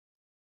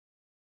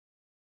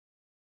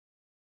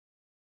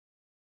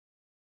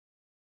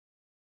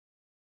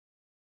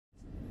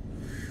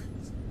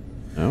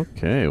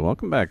Okay,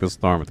 welcome back. This is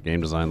Thorn with Game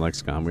Design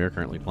Lexicon. We are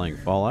currently playing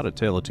Fallout: A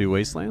Tale of Two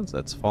Wastelands.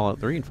 That's Fallout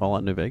 3 and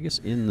Fallout New Vegas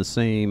in the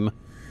same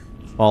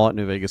Fallout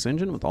New Vegas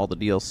engine with all the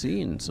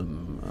DLC and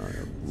some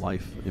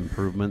life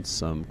improvements,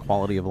 some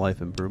quality of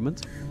life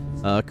improvements.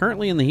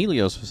 Currently in the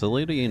Helios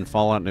facility in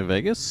Fallout New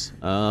Vegas,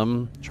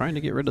 trying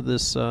to get rid of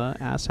this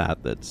asshat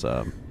that's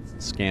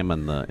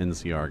scamming the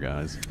NCR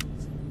guys.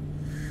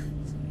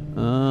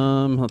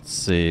 Let's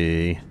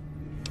see.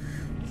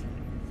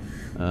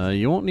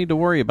 You won't need to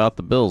worry about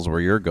the bills where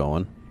you're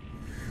going.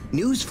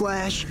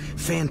 Newsflash,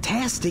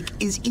 fantastic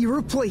is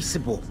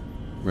irreplaceable.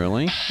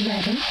 Really?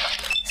 Ready,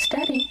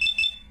 steady,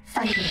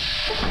 fighting.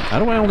 How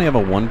do I only have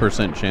a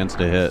 1% chance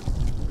to hit?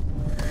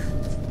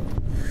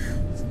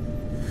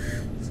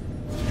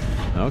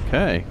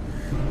 Okay.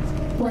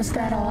 Was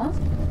that all?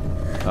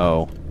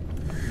 Oh.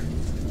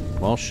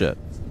 Well, shit.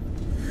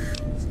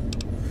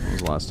 When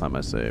was the last time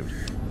I saved?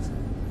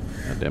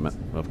 God damn it.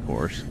 Of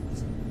course.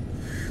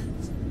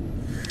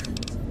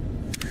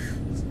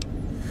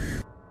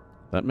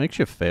 That makes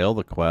you fail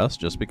the quest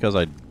just because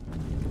I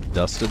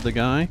dusted the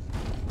guy?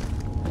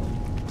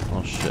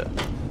 Oh, shit.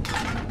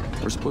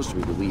 We're supposed to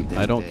be relieved.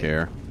 I don't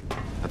care.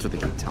 That's what they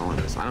keep telling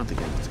us. I don't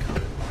think anyone's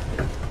coming.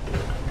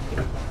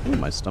 Ooh,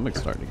 my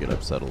stomach's starting to get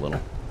upset a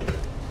little.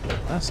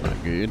 That's not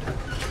good.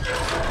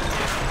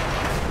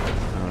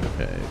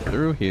 Okay,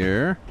 through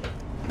here.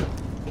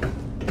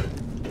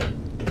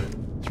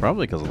 It's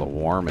probably because of the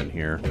warm in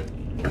here.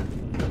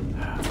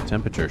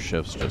 Temperature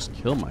shifts just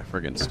kill my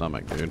friggin'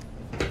 stomach, dude.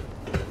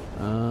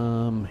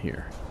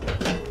 Here.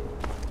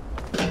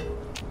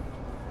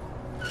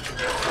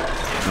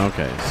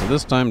 Okay, so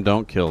this time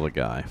don't kill the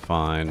guy.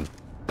 Fine.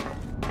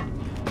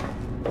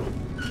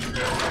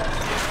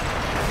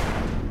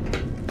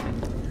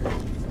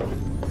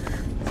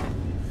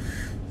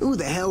 Who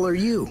the hell are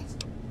you?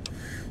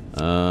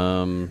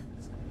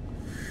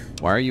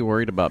 Why are you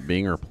worried about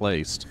being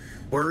replaced?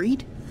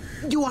 Worried?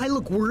 Do I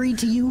look worried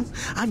to you?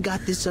 I've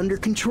got this under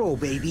control,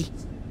 baby.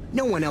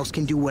 No one else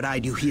can do what I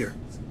do here.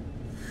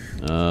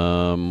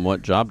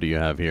 What job do you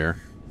have here?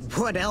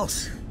 What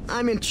else?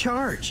 I'm in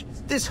charge.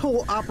 This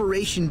whole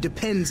operation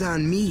depends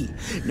on me.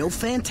 No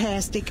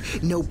fantastic,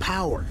 no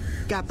power.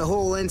 Got the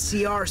whole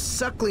NCR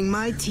suckling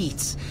my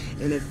teats,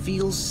 and it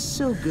feels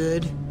so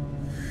good.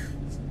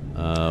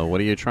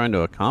 What are you trying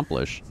to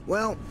accomplish?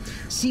 Well,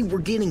 see, we're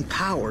getting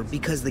power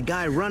because the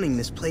guy running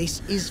this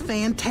place is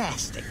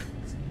fantastic.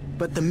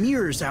 But the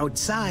mirrors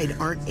outside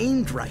aren't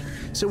aimed right,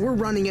 so we're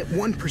running at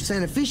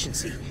 1%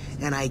 efficiency.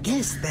 And I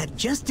guess that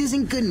just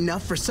isn't good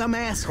enough for some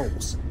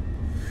assholes.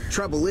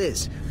 Trouble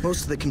is,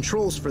 most of the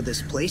controls for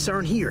this place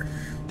aren't here.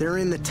 They're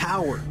in the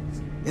tower.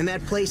 And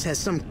that place has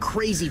some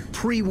crazy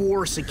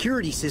pre-war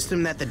security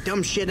system that the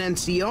dumb shit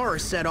NCR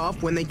set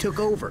off when they took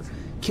over.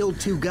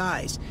 Killed 2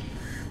 guys.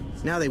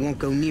 Now they won't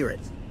go near it.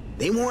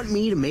 They want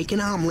me to make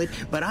an omelet,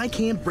 but I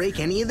can't break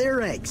any of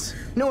their eggs.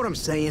 Know what I'm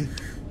saying?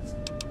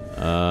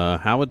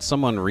 How would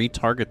someone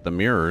retarget the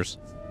mirrors?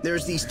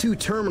 There's these 2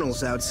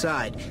 terminals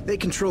outside. They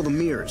control the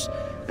mirrors.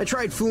 I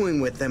tried fooling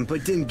with them,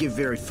 but didn't get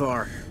very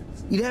far.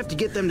 You'd have to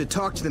get them to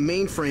talk to the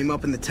mainframe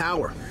up in the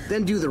tower,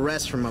 then do the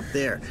rest from up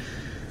there.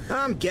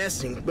 I'm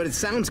guessing, but it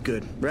sounds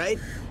good, right?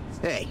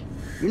 Hey,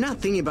 you're not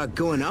thinking about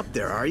going up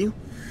there, are you?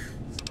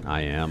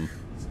 I am.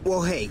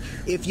 Well, hey,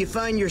 if you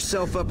find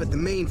yourself up at the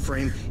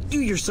mainframe,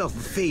 do yourself a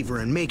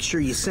favor and make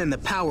sure you send the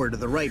power to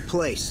the right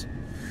place.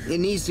 It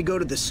needs to go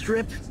to the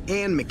Strip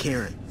and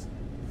McCarran.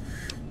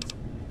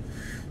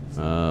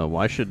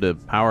 Why should the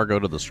power go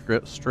to the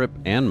Strip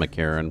and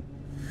McCarran?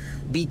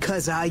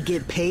 Because I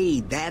get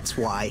paid, that's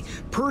why.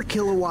 Per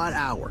kilowatt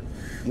hour.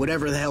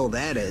 Whatever the hell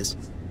that is.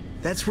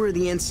 That's where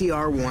the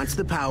NCR wants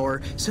the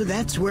power, so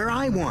that's where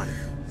I want it.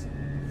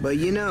 But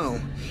you know,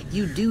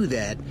 you do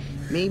that,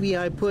 maybe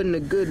I put in a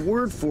good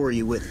word for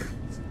you with them.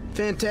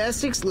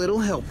 Fantastic's little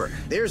helper.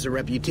 There's a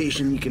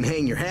reputation you can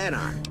hang your hat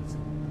on.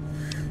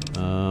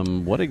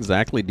 What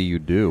exactly do you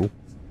do?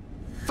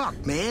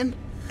 Fuck, man.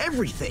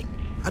 Everything.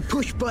 I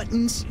push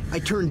buttons, I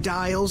turn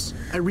dials,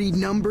 I read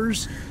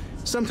numbers.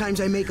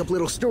 Sometimes I make up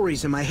little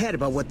stories in my head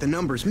about what the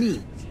numbers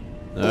mean.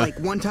 Like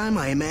one time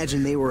I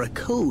imagined they were a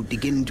code to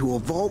get into a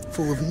vault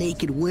full of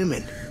naked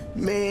women.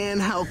 Man,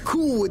 how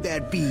cool would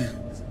that be?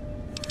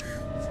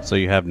 So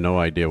you have no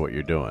idea what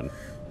you're doing?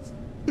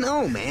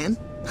 No, man.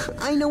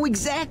 I know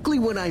exactly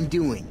what I'm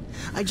doing.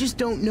 I just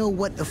don't know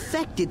what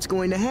effect it's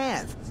going to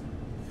have.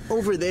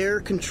 Over there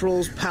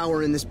controls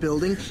power in this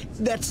building.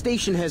 That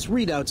station has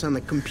readouts on the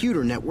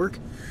computer network.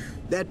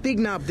 That big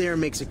knob there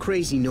makes a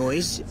crazy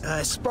noise.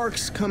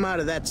 Sparks come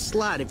out of that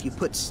slot if you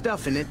put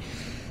stuff in it.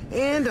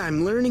 And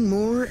I'm learning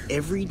more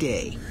every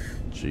day.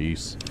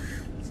 Jeez.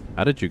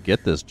 How did you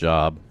get this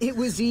job? It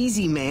was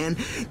easy, man.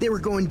 They were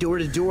going door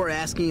to door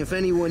asking if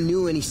anyone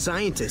knew any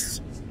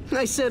scientists.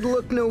 I said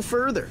look no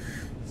further.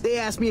 They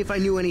asked me if I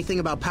knew anything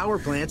about power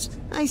plants.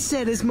 I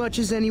said as much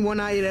as anyone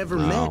I had ever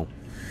met.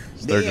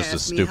 So they're just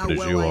as stupid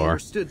as you I are.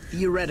 understood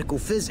theoretical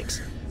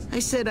physics. I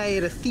said I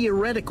had a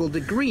theoretical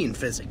degree in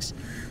physics.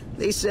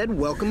 They said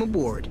welcome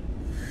aboard.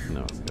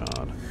 No,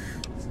 God.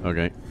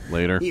 Okay,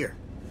 later. Here.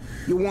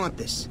 You'll want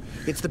this.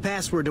 It's the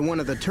password to one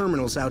of the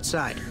terminals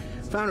outside.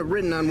 Found it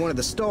written on one of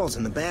the stalls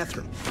in the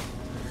bathroom.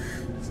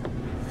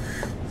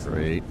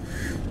 Great.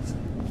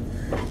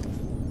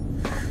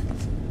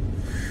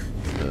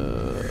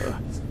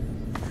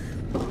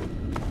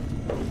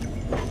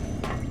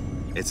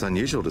 It's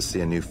unusual to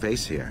see a new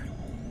face here.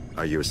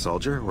 Are you a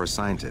soldier or a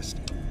scientist?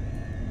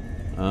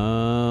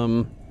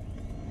 My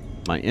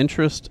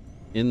interest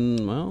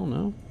in... well,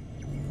 no.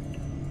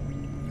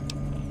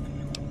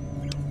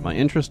 My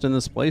interest in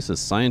this place is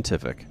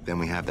scientific. Then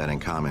we have that in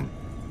common.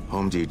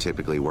 Whom do you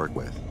typically work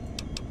with?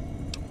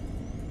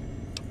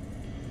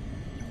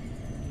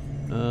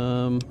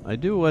 I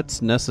do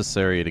what's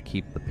necessary to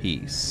keep the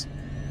peace.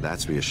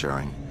 That's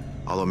reassuring.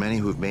 Although many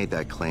who've made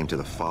that claim to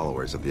the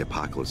followers of the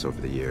apocalypse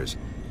over the years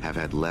have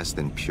had less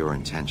than pure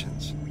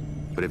intentions.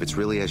 But if it's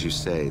really as you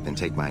say, then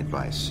take my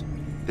advice.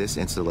 This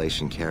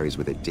installation carries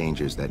with it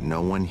dangers that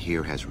no one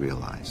here has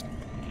realized.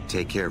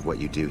 Take care of what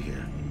you do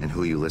here, and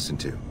who you listen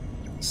to.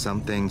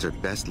 Some things are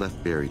best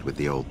left buried with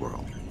the old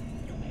world.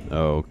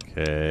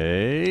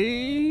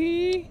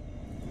 Okay.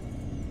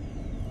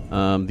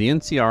 The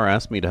NCR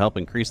asked me to help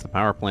increase the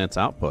power plant's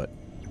output.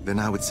 Then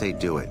I would say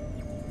do it.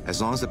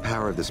 As long as the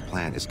power of this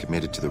plant is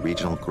committed to the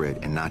regional grid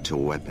and not to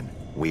a weapon,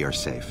 we are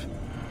safe.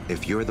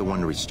 If you're the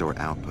one to restore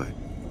output,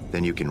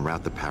 then you can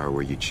route the power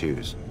where you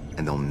choose,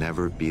 and they'll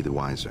never be the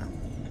wiser.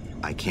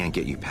 I can't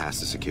get you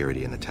past the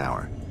security in the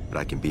tower, but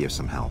I can be of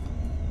some help.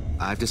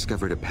 I've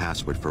discovered a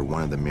password for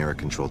one of the mirror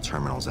control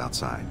terminals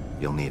outside.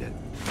 You'll need it.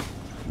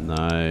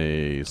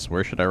 Nice.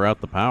 Where should I route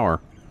the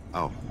power?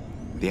 Oh,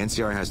 the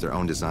NCR has their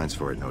own designs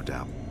for it, no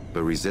doubt,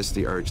 but resist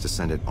the urge to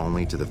send it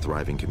only to the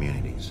thriving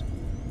communities.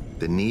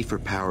 The need for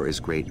power is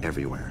great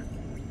everywhere.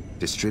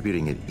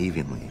 Distributing it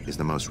evenly is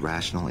the most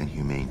rational and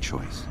humane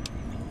choice.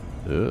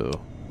 Ooh.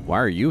 Why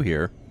are you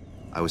here?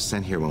 I was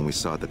sent here when we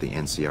saw that the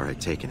NCR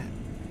had taken it.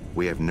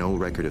 We have no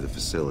record of the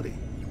facility,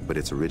 but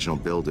its original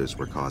builders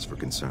were cause for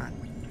concern.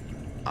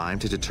 I'm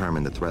to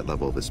determine the threat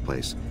level of this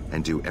place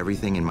and do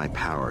everything in my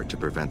power to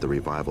prevent the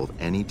revival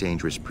of any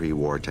dangerous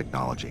pre-war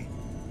technology.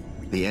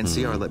 The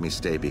NCR let me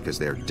stay because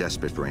they are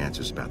desperate for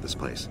answers about this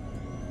place,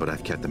 but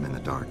I've kept them in the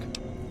dark.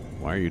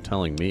 Why are you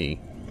telling me?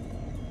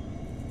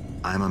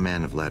 I'm a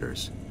man of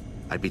letters.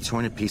 I'd be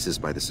torn to pieces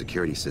by the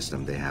security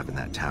system they have in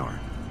that tower.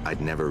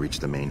 I'd never reach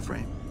the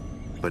mainframe.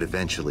 But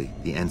eventually,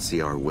 the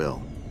NCR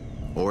will.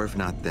 Or if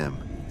not them,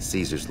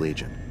 Caesar's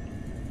Legion.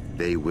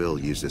 They will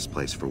use this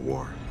place for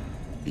war.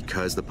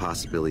 Because the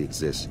possibility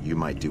exists you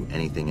might do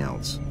anything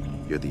else,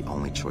 you're the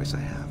only choice I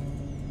have.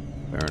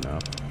 Fair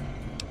enough.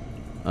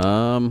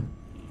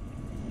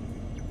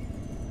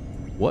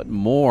 What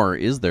more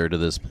is there to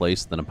this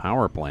place than a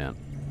power plant?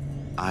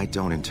 I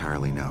don't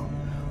entirely know.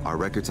 Our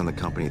records on the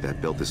company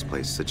that built this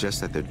place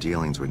suggest that their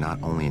dealings were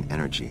not only in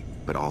energy,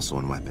 but also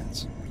in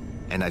weapons.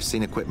 And I've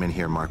seen equipment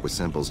here marked with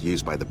symbols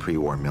used by the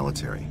pre-war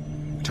military.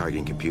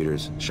 Targeting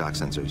computers, shock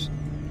sensors.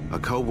 A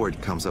code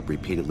word comes up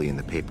repeatedly in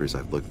the papers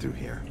I've looked through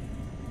here.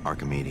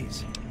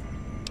 Archimedes.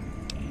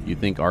 You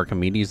think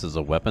Archimedes is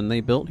a weapon they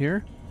built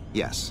here?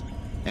 Yes.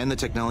 And the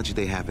technology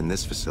they have in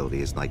this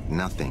facility is like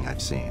nothing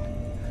I've seen.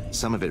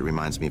 Some of it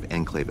reminds me of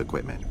Enclave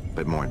equipment,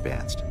 but more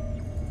advanced.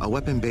 A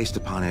weapon based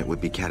upon it would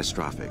be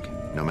catastrophic,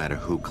 no matter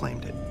who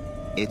claimed it.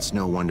 It's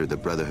no wonder the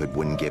Brotherhood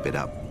wouldn't give it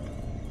up.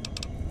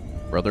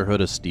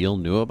 Brotherhood of Steel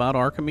knew about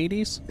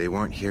Archimedes? They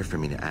weren't here for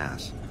me to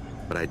ask,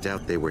 but I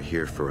doubt they were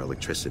here for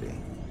electricity.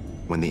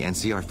 When the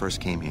NCR first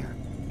came here,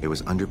 it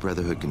was under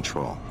Brotherhood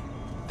control.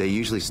 They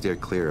usually steer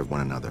clear of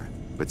one another,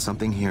 but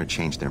something here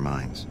changed their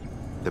minds.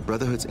 The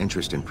Brotherhood's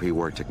interest in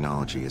pre-war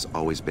technology has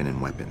always been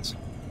in weapons.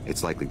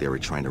 It's likely they were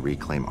trying to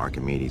reclaim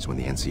Archimedes when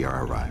the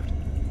NCR arrived.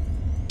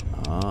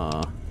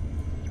 Ah.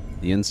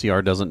 The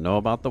NCR doesn't know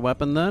about the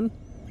weapon then?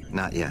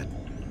 Not yet.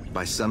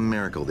 By some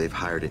miracle, they've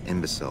hired an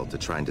imbecile to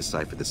try and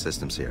decipher the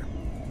systems here.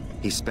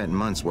 He spent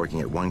months working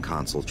at one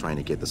console trying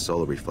to get the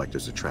solar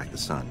reflectors to track the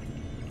sun.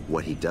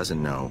 What he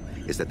doesn't know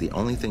is that the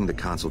only thing the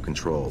console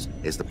controls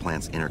is the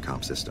plant's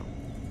intercom system.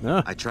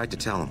 Ah. I tried to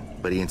tell him,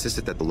 but he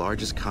insisted that the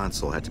largest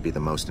console had to be the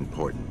most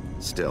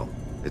important. Still,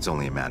 it's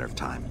only a matter of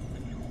time.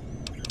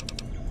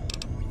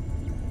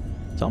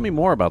 Tell me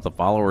more about the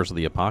followers of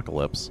the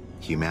apocalypse.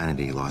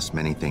 Humanity lost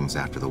many things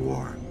after the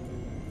war.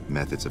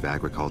 Methods of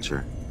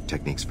agriculture,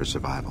 techniques for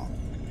survival.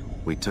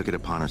 We took it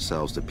upon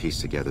ourselves to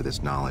piece together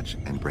this knowledge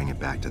and bring it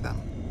back to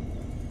them.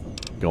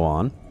 Go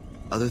on.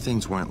 Other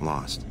things weren't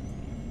lost,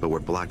 but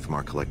were blocked from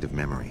our collective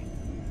memory.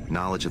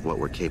 Knowledge of what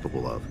we're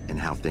capable of and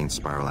how things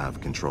spiral out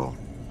of control.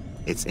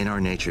 It's in our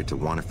nature to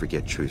want to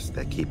forget truths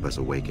that keep us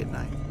awake at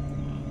night.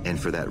 And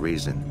for that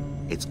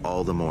reason, it's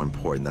all the more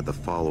important that the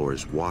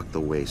followers walk the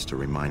waste to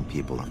remind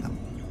people of them.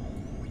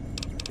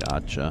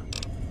 Gotcha.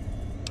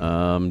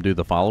 Do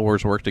the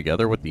followers work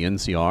together with the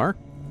NCR?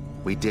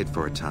 We did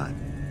for a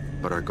time,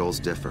 but our goals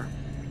differ.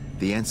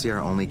 The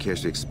NCR only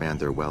cares to expand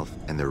their wealth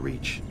and their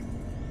reach.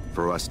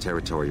 For us,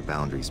 territory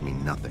boundaries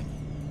mean nothing,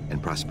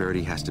 and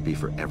prosperity has to be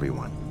for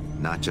everyone,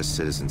 not just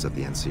citizens of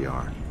the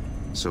NCR.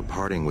 So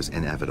parting was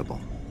inevitable.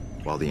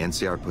 While the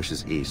NCR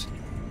pushes east,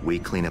 we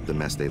clean up the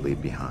mess they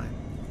leave behind.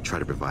 try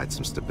to provide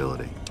some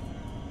stability.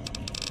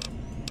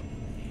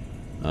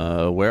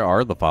 Where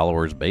are the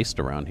followers based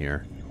around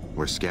here?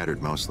 We're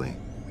scattered mostly.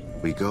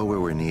 We go where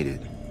we're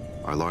needed.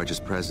 Our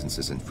largest presence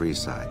is in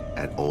Freeside,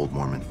 at Old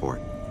Mormon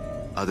Fort.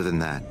 Other than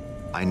that,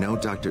 I know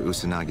Dr.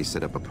 Usanagi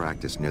set up a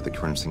practice near the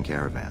Crimson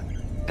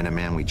Caravan, and a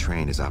man we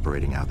train is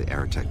operating out the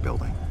Aerotech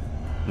building.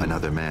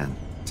 Another man,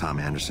 Tom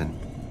Anderson,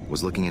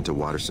 was looking into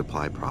water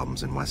supply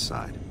problems in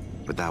Westside,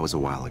 but that was a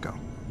while ago.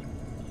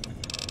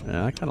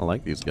 Yeah, I kind of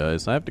like these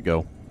guys. I have to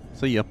go.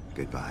 See ya.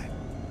 Goodbye.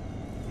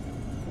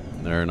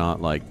 They're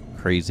not like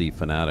crazy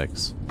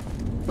fanatics.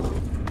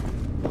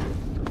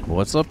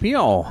 What's up,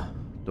 y'all?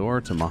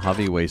 Door to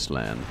Mojave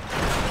Wasteland.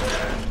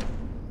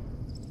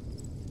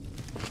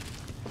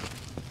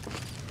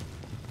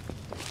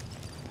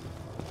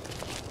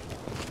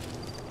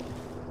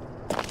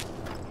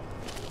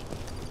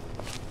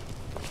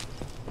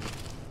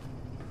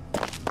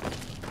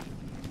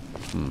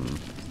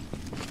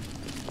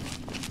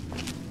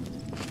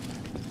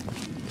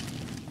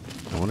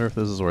 I wonder if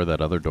this is where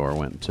that other door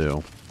went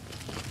too.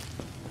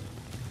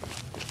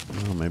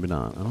 No, maybe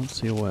not. I don't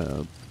see a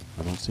web.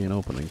 I don't see an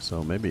opening,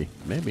 so maybe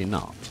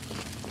not.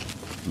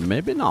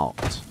 Maybe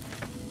not.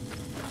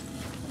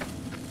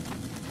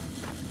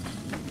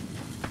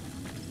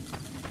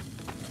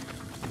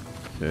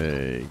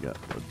 Okay, got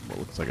what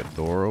looks like a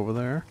door over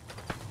there.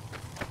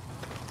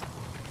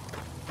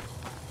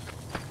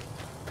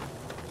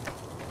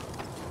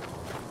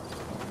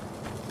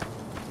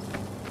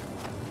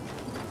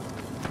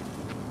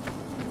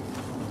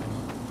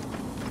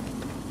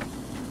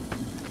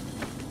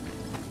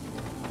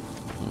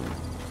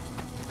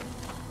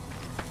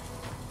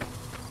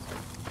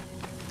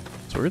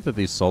 It's weird that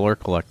these solar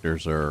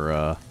collectors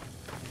are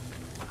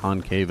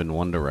concave in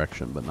one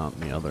direction, but not in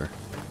the other.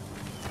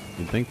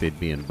 You'd think they'd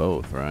be in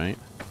both, right?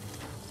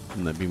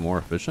 Wouldn't that be more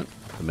efficient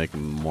to make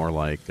them more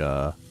like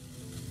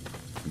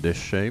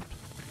dish-shaped?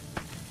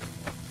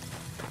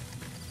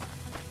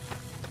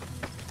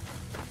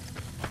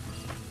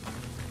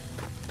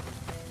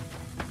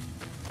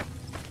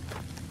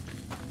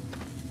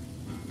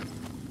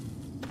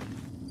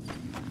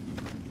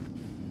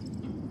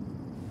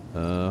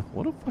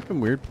 What a fucking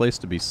weird place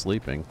to be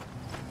sleeping.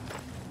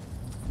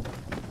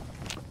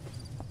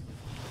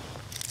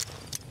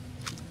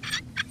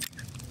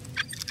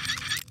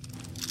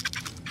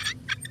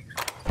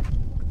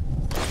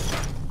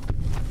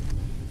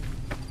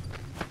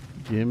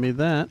 Give me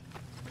that.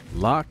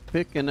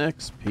 Lockpick and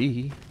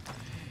XP.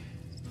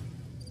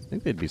 I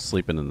think they'd be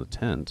sleeping in the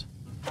tent.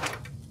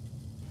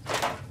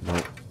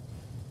 Nope.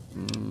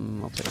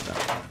 I'll take that.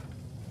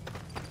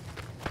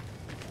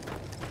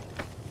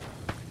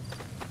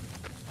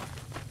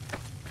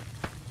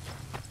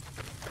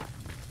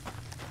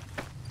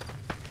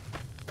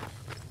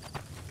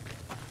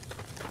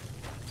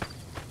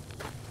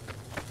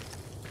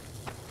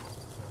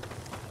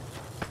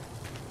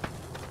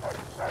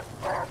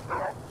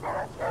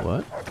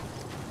 What?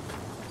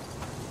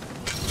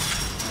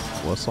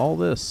 What's all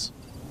this?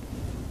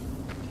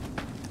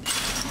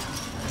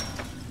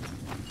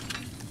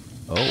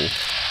 Oh.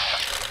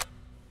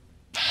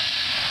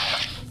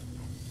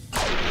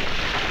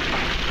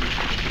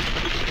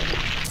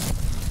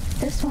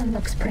 This one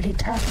looks pretty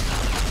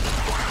tough.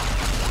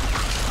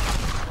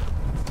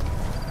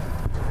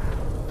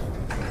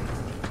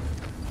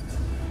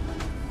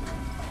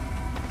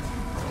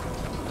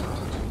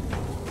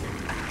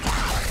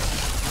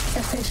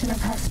 Cessation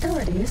of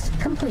hostilities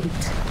complete.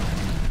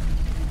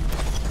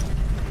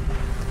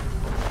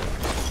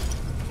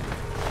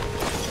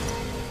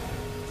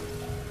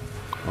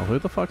 Well, who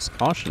the fuck's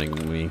cautioning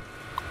me?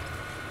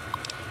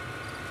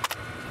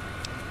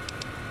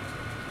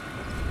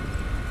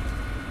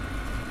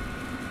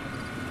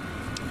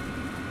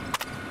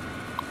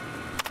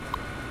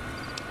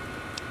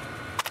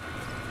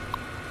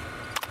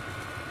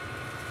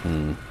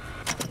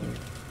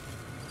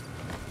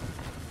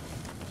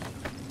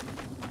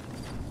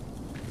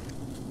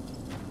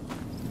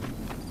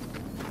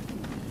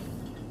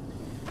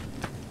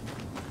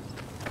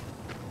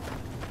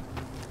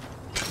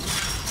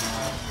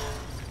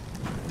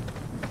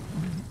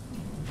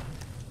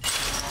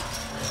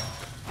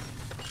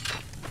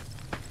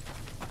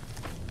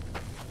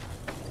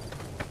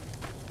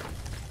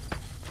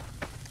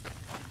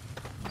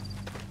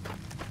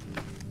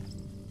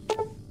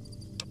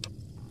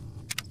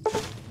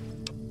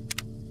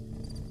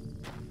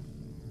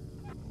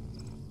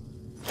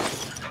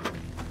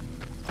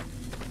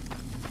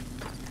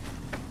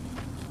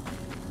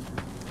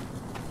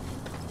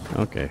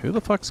 Okay, who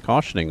the fuck's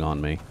cautioning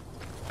on me?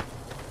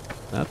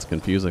 That's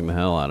confusing the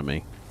hell out of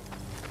me.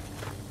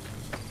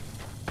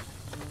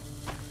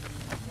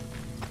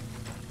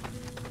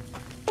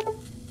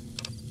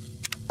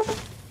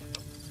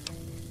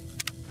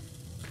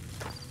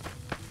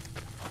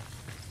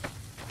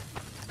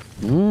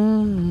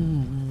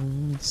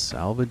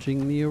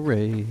 Salvaging the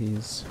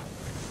arrays.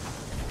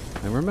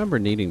 I remember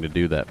needing to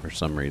do that for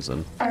some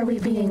reason. Are we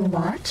being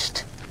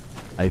watched?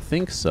 I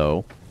think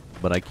so,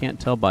 but I can't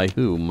tell by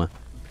whom.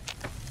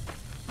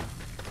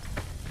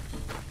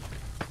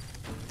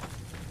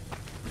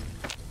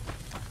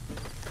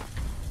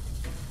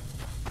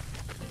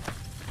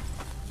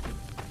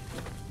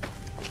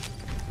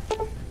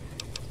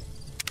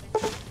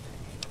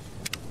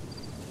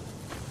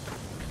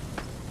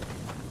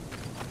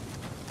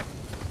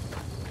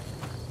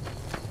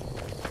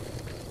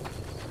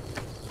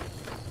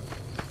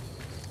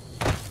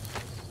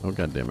 Oh,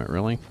 goddammit,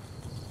 really?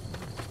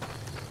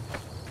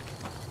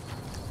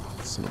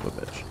 Son of a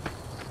bitch.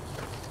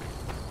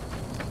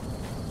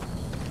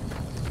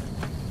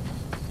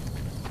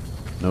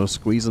 No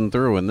squeezing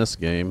through in this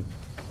game.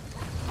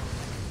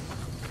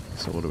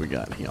 So what do we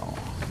got here?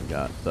 We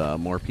got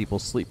more people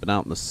sleeping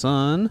out in the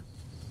sun.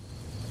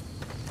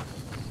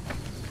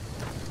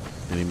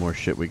 Any more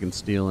shit we can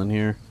steal in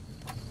here?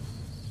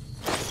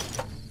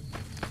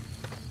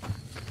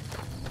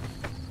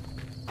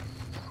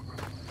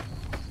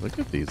 Look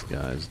at these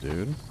guys,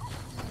 dude.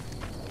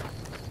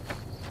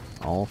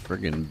 All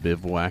friggin'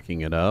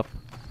 bivouacking it up.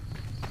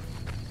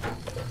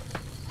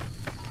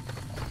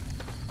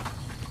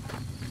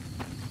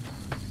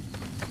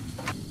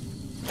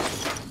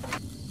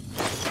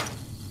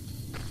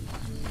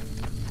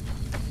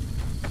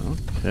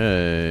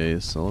 Okay,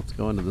 so let's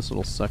go into this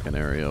little second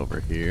area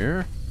over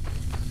here.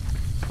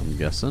 I'm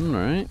guessing,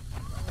 right?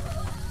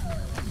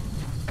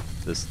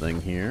 This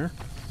thing here.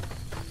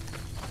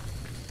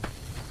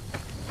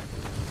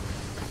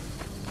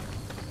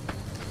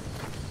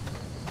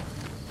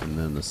 And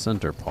then the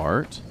center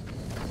part.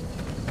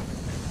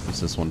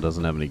 This one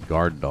doesn't have any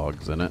guard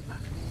dogs in it.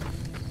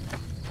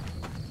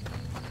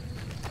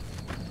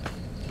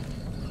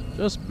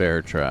 Just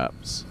bear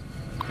traps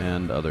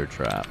and other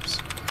traps.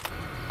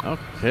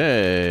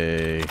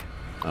 Okay.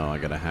 Oh, I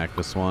gotta hack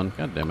this one.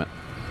 God damn it.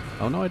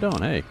 Oh, no, I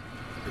don't. Hey.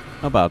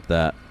 How about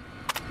that?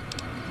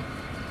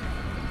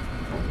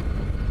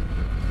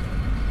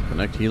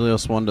 Connect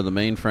Helios 1 to the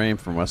mainframe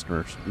from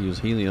Western. Use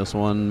Helios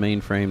 1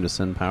 mainframe to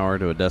send power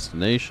to a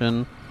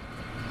destination.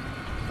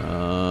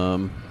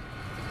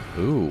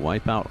 Ooh,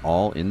 wipe out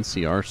all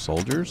NCR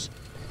soldiers?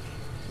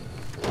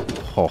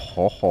 Ho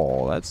ho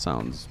ho, that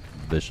sounds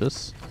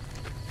vicious.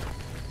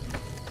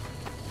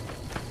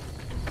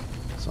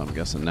 So I'm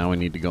guessing now we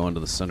need to go into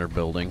the center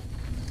building.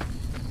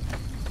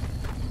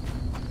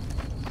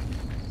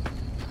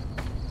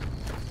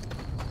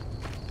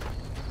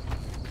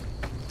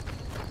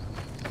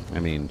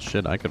 I mean,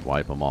 shit, I could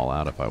wipe them all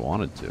out if I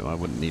wanted to. I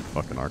wouldn't need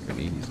fucking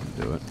Archimedes to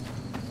do it.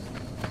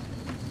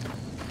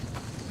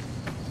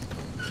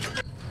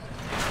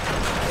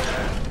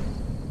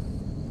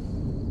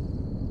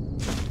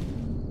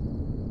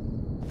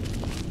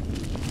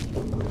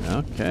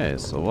 Okay,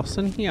 so what's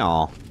in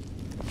here?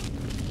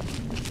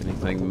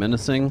 Anything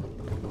menacing?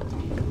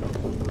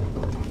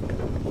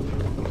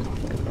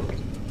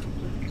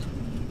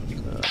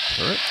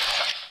 Turret?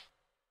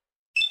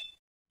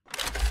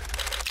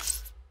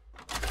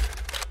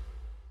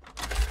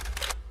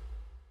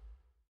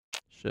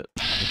 Shit, I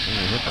think I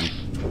hit him.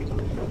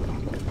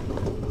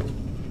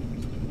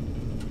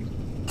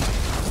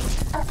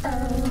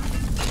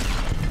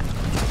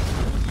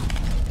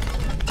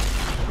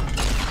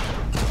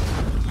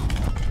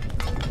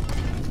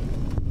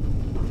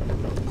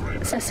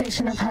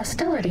 Cessation of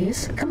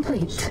hostilities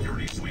complete.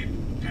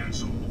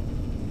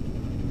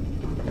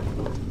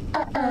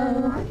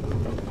 Uh-oh.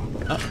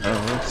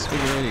 Uh-oh,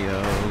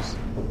 spaghettios.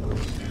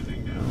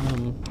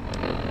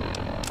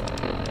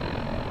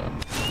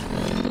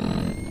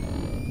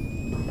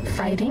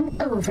 Fighting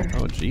over.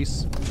 Oh,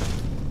 jeez.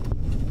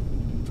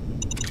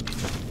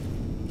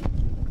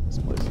 This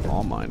place is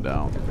all mined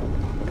out.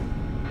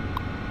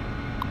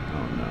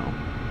 Oh, no.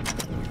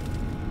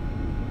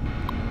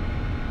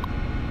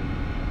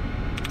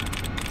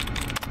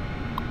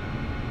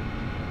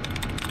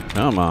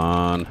 Come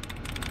on.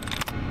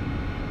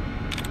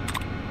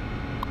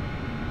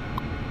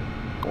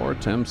 4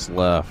 attempts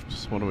left.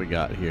 So what do we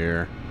got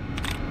here?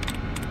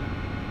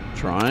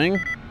 Trying?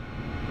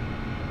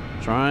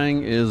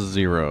 Trying is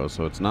 0,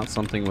 so it's not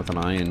something with an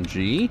ing.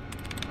 Shit,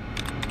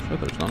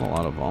 there's not a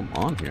lot of them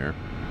on here.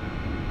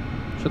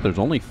 Shit, there's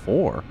only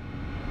 4.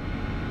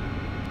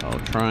 Oh,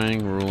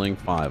 trying, ruling,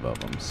 5 of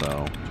them.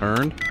 So,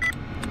 turned.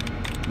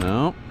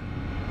 No.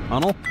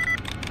 Tunnel.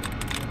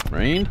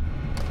 Rained.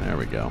 There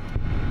we go.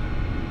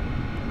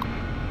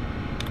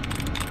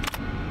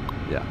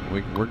 Yeah,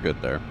 we're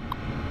good there.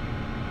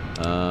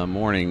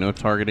 Morning, no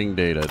targeting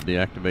data.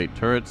 Deactivate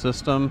turret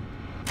system.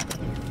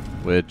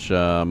 Which,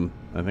 I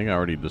think I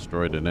already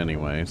destroyed it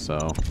anyway, so...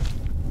 Oh,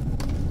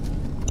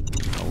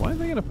 why are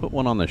they gonna put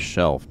one on the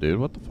shelf, dude?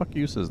 What the fuck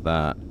use is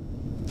that?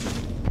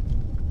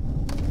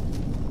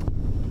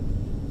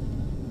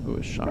 Ooh,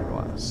 a shot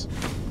glass.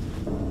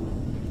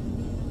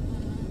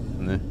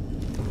 Nah.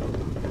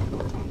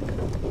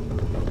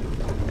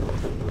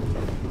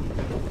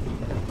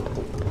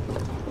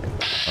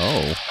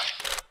 Oh.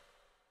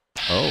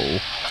 Oh.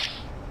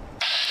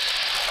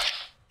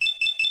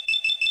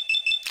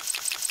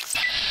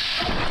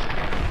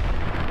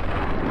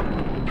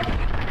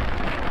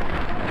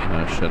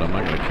 Oh shit, I'm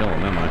not gonna kill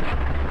him, am I?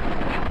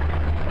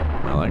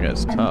 Oh, that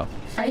guy's tough.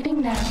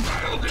 Fighting now.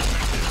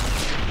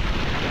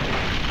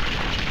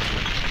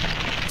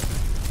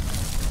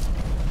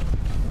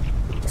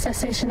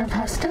 Cessation of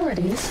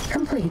hostilities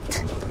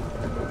complete.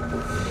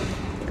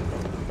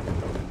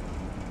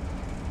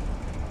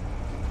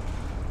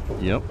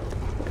 Yep.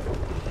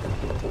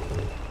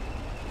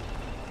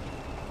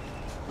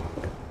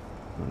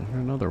 I hear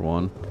another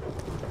one.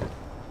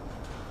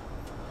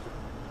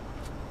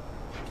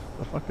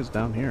 The fuck is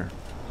down here?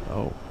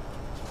 Oh.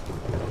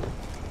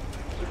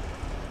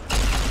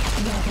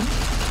 Ready,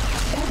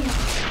 steady.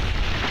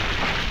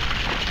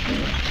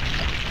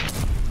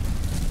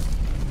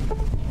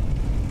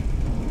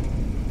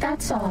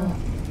 That's all.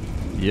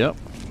 Yep,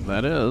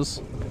 that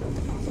is.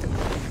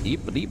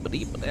 Eep,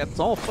 that's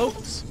all,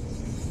 folks.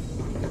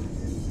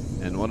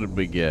 And what did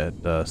we get?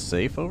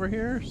 Safe over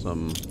here?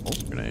 Some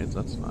pulse grenades,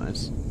 that's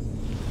nice.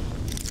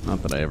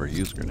 Not that I ever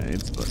use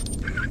grenades, but...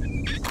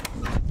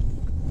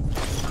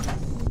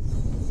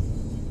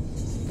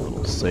 a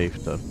little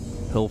safe to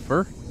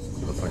pilfer.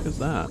 What the fuck is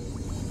that?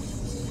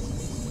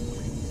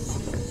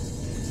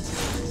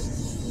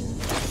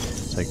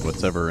 Take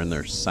what's ever in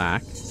their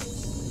sack.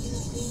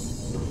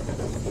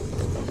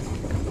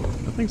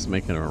 That thing's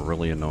making a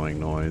really annoying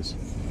noise.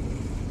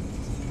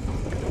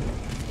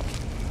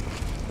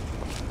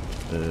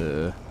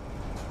 Trash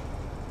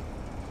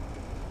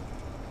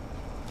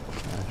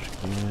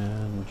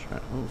can.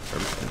 Oh,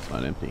 garbage can's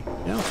not empty.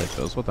 Yeah, I'll take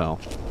those. What the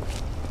hell?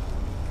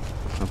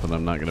 Not that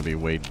I'm not going to be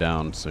weighed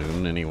down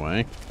soon,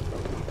 anyway.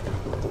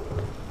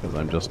 Because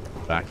I'm just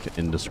back to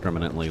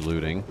indiscriminately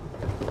looting.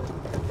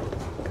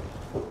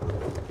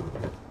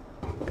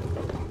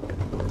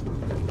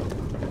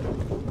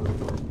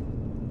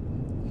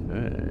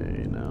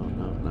 Okay, no.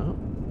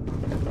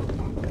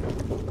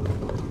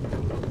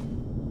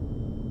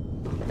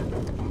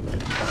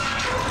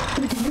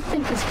 Who do you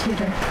think is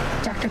cuter,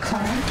 Dr.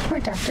 Klein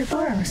or Dr.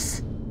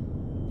 Boros?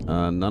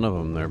 None of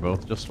them. They're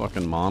both just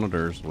fucking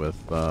monitors with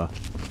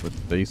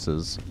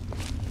faces.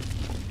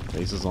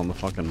 Faces on the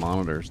fucking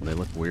monitors, and they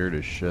look weird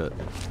as shit.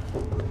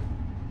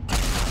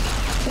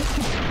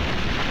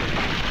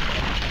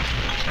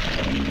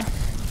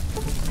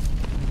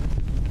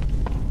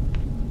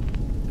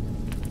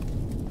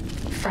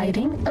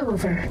 Fighting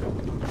over.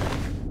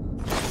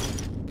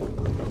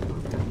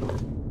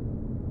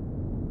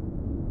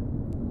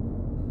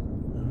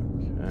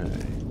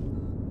 Okay.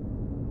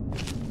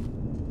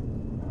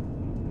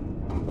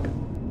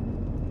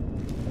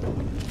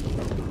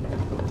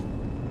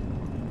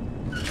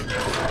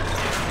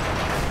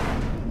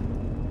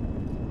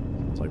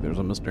 Looks like there's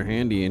a Mr.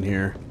 Handy in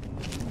here.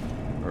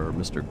 Or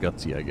Mr.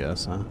 Gutsy, I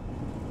guess, huh?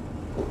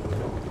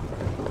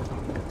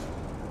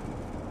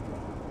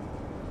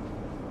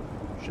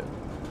 Shit.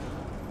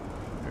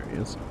 There he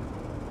is.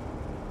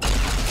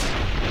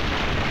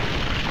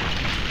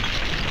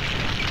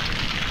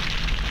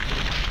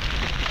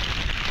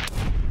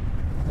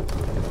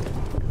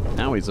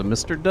 Now he's a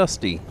Mr.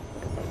 Dusty.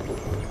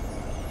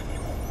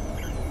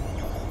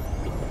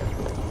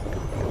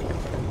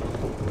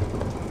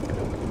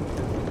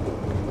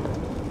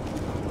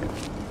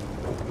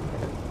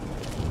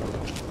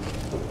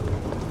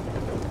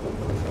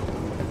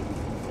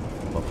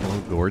 Buffalo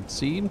gourd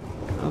seed?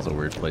 That was a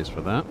weird place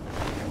for that.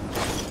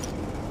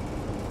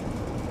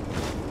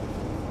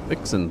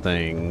 Fixin'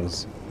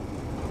 things.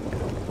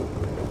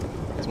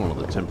 It's one of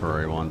the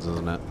temporary ones,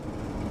 isn't it?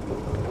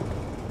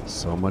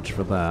 So much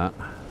for that.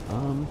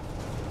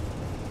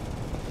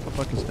 What the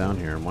fuck is down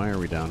here? And why are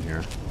we down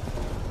here?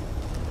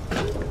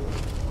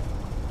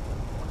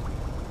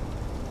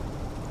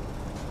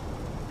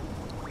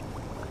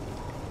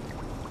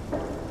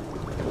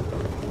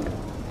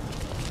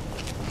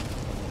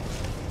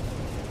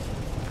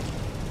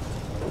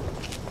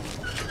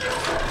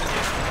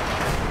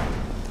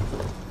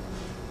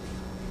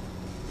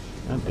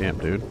 God damn,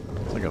 dude.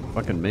 It's like a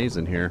fucking maze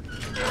in here.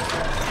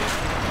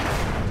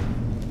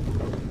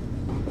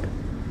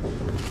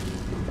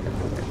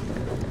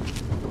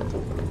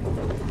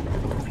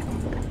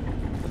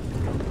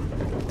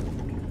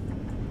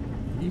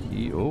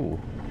 Oh.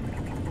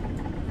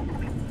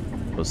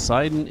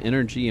 Poseidon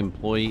Energy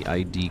Employee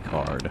ID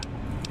card.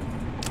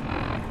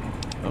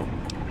 Oh.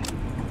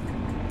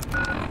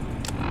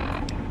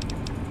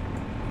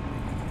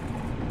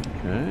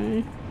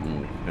 Okay.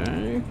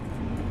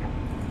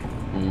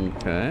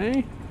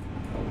 Okay.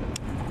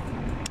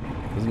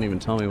 Doesn't even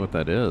tell me what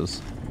that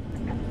is.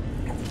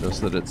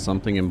 Just that it's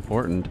something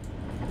important.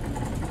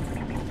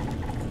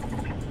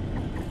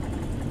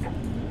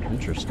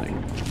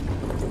 Interesting.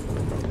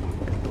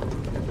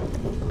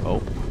 Oh.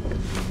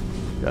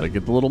 Gotta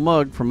get the little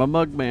mug from a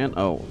mug man.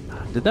 Oh.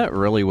 Did that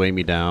really weigh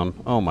me down?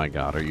 Oh my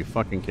god, are you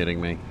fucking kidding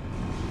me?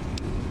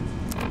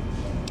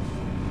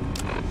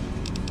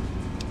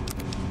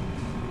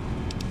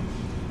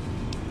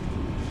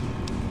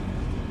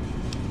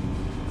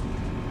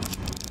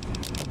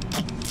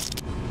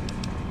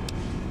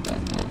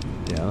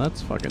 Yeah,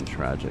 that's fucking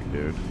tragic,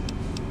 dude.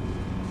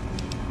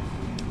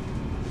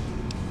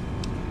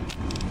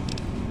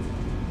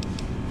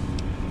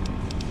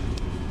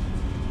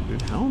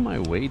 Dude, how am I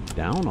weighed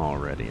down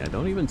already? I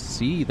don't even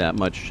see that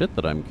much shit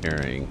that I'm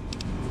carrying.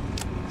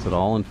 Is it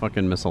all in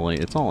fucking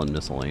miscellaneous? It's all in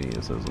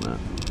miscellaneous, isn't it?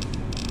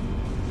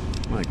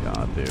 My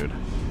god, dude.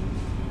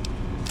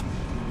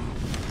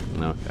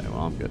 Okay, well,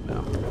 I'm good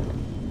now.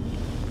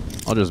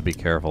 I'll just be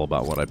careful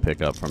about what I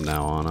pick up from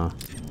now on, huh?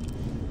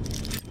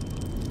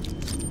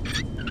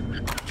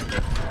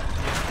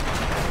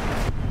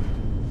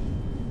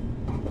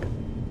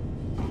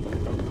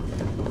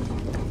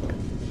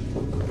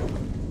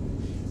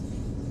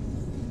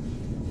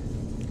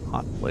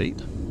 Hot plate.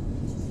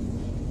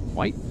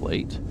 White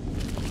plate.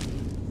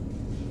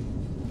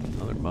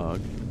 Another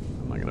mug.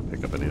 I'm not going to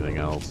pick up anything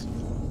else.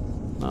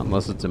 Not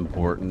unless it's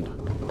important.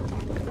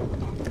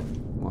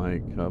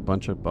 Like a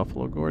bunch of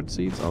buffalo gourd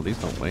seeds. Oh, these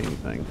don't weigh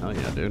anything. Hell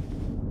yeah, dude.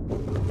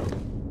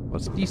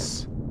 What's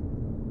this?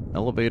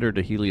 Elevator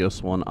to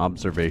Helios 1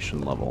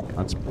 observation level.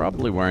 That's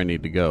probably where I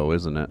need to go,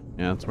 isn't it?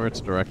 Yeah, that's where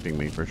it's directing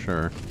me for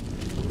sure.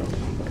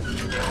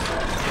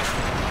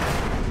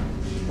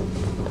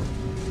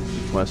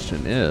 The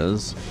question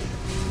is,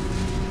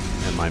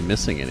 am I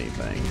missing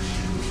anything?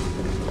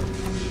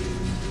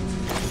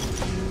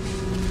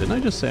 Didn't I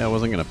just say I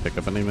wasn't going to pick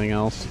up anything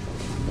else?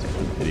 Such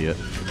an idiot.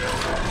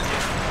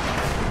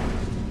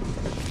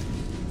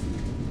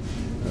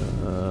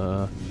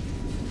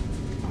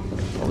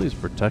 All these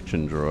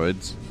protection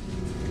droids.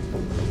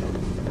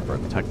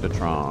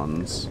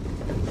 Protectatrons.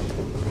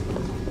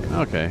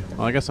 Okay,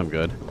 well I guess I'm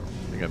good. I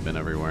think I've been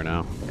everywhere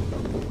now.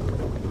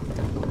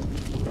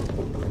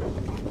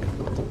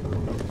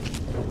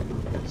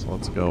 So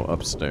let's go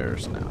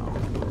upstairs now.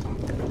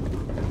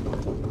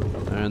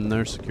 And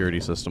their security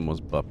system was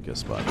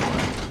bupkis, by the way.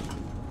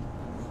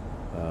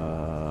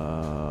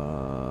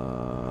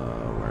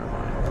 Where am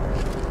I?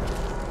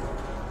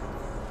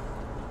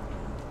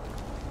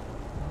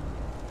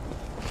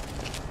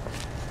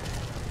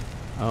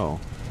 Oh.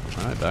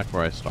 Alright, back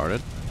where I started.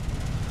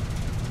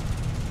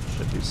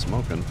 Should be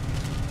smoking.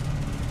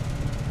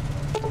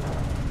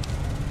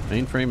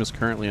 Mainframe is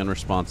currently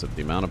unresponsive.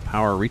 The amount of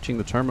power reaching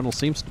the terminal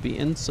seems to be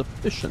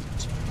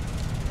insufficient.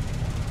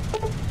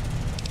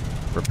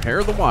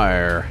 Repair the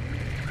wire.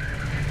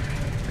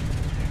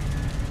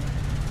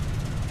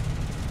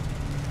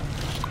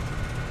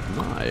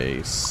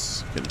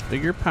 Nice.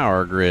 Configure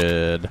power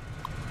grid.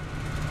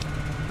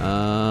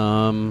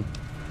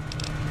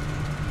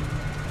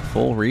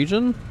 Full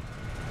region?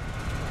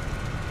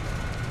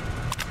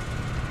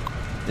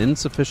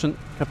 Insufficient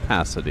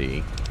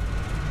capacity.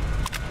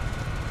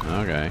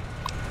 Okay.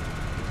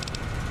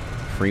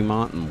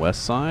 Fremont and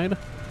West Side?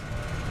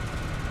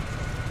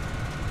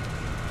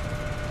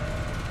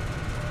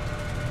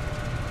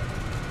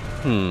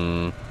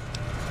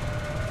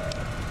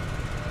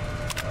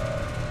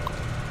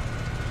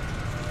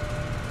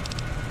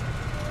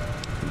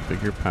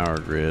 Configure power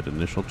grid.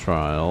 Initial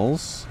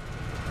trials.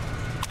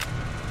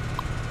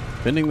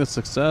 Pending the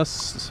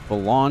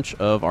successful launch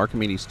of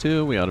Archimedes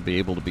 2, we ought to be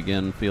able to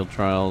begin field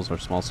trials. Our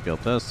small-scale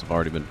tests have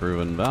already been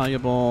proven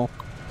valuable.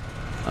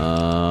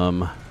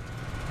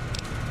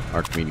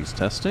 Archimedes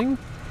testing.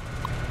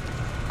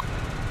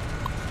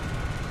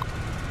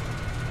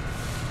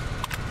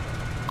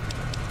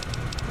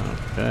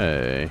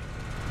 Okay.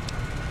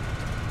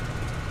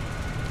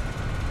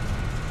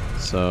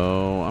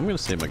 So, I'm going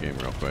to save my game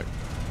real quick.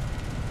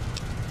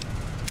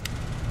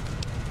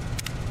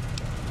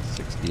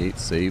 68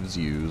 saves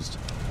used.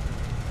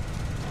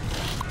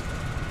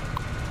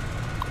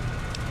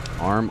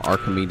 Arm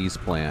Archimedes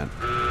plant.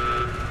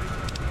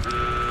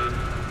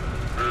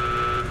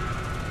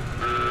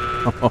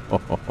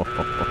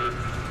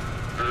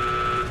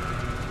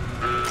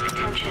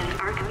 Attention,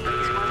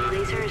 Archimedes 1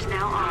 laser is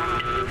now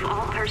armed. Move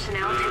all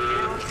personnel to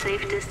minimum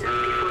safe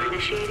distance before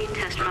initiating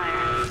test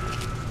fire.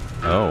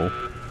 Oh.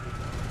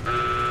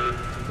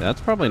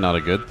 That's probably not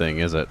a good thing,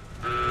 is it?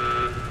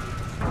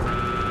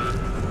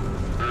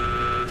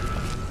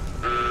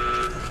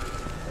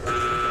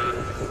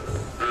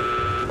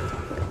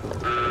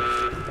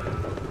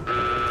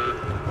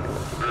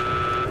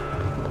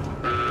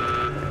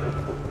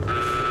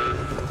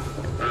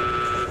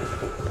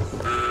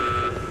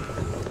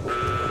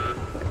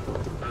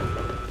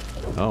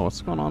 Oh,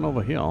 what's going on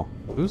over here?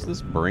 Who's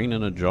this brain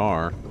in a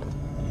jar?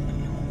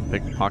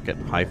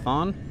 Pickpocket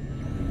Python?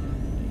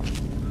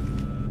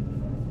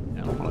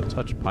 Yeah, I don't want to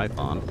touch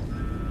Python.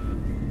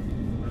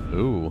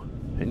 Ooh,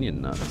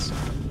 pinion nuts.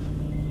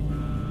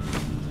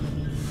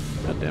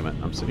 God damn it.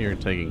 I'm sitting here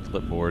taking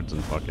clipboards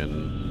and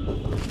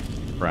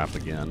fucking crap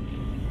again.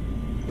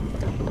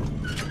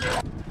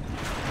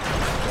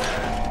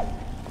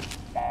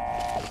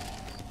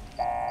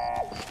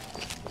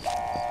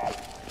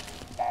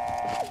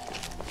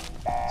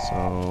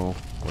 So,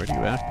 where do you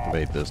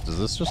activate this? Does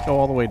this just go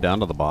all the way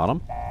down to the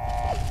bottom?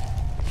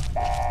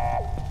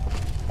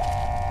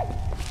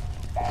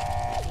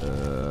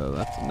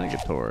 That's a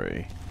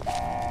negatory.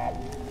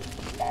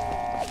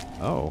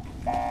 Oh.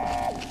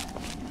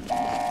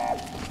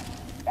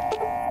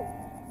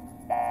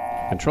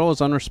 Control is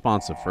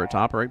unresponsive. For it to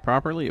operate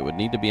properly, it would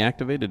need to be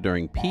activated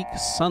during peak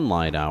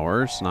sunlight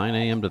hours, 9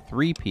 a.m. to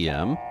 3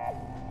 p.m.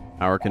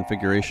 Power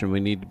configuration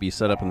would need to be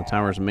set up in the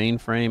tower's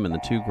mainframe, and the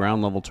 2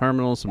 ground-level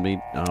terminals would need...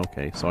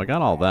 Okay, so I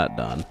got all that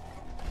done.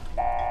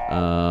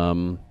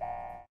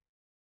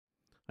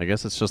 I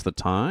guess it's just the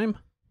time?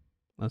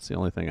 That's the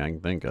only thing I can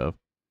think of.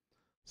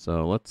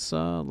 So let's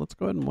go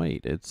ahead and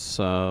wait. It's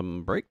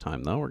break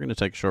time, though. We're going to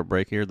take a short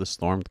break here. This is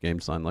Storm with Game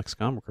Design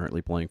Lexicon. We're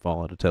currently playing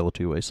Fallout: A Tale of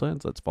Two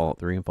Wastelands. That's Fallout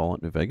 3 and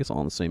Fallout New Vegas,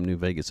 all in the same New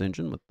Vegas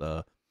engine with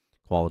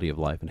quality of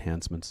life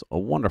enhancements. A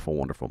wonderful,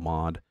 wonderful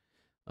mod.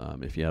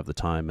 If you have the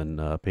time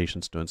and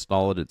patience to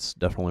install it, it's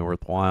definitely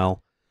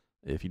worthwhile.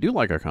 If you do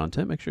like our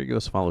content, make sure you give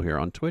us a follow here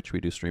on Twitch. We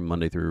do stream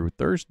Monday through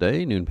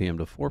Thursday, noon p.m.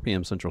 to 4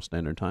 p.m. Central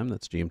Standard Time.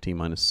 That's GMT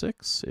minus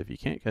 6. If you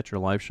can't catch our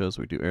live shows,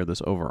 we do air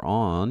this over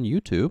on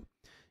YouTube,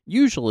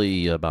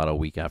 usually about a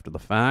week after the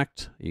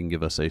fact. You can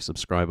give us a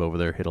subscribe over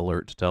there, hit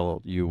alert to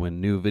tell you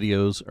when new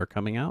videos are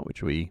coming out,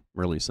 which we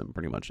release them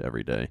pretty much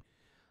every day.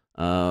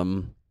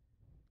 And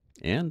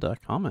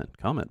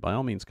comment. By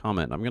all means,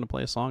 comment. I'm going to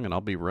play a song, and I'll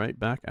be right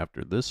back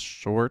after this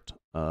short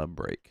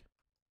break.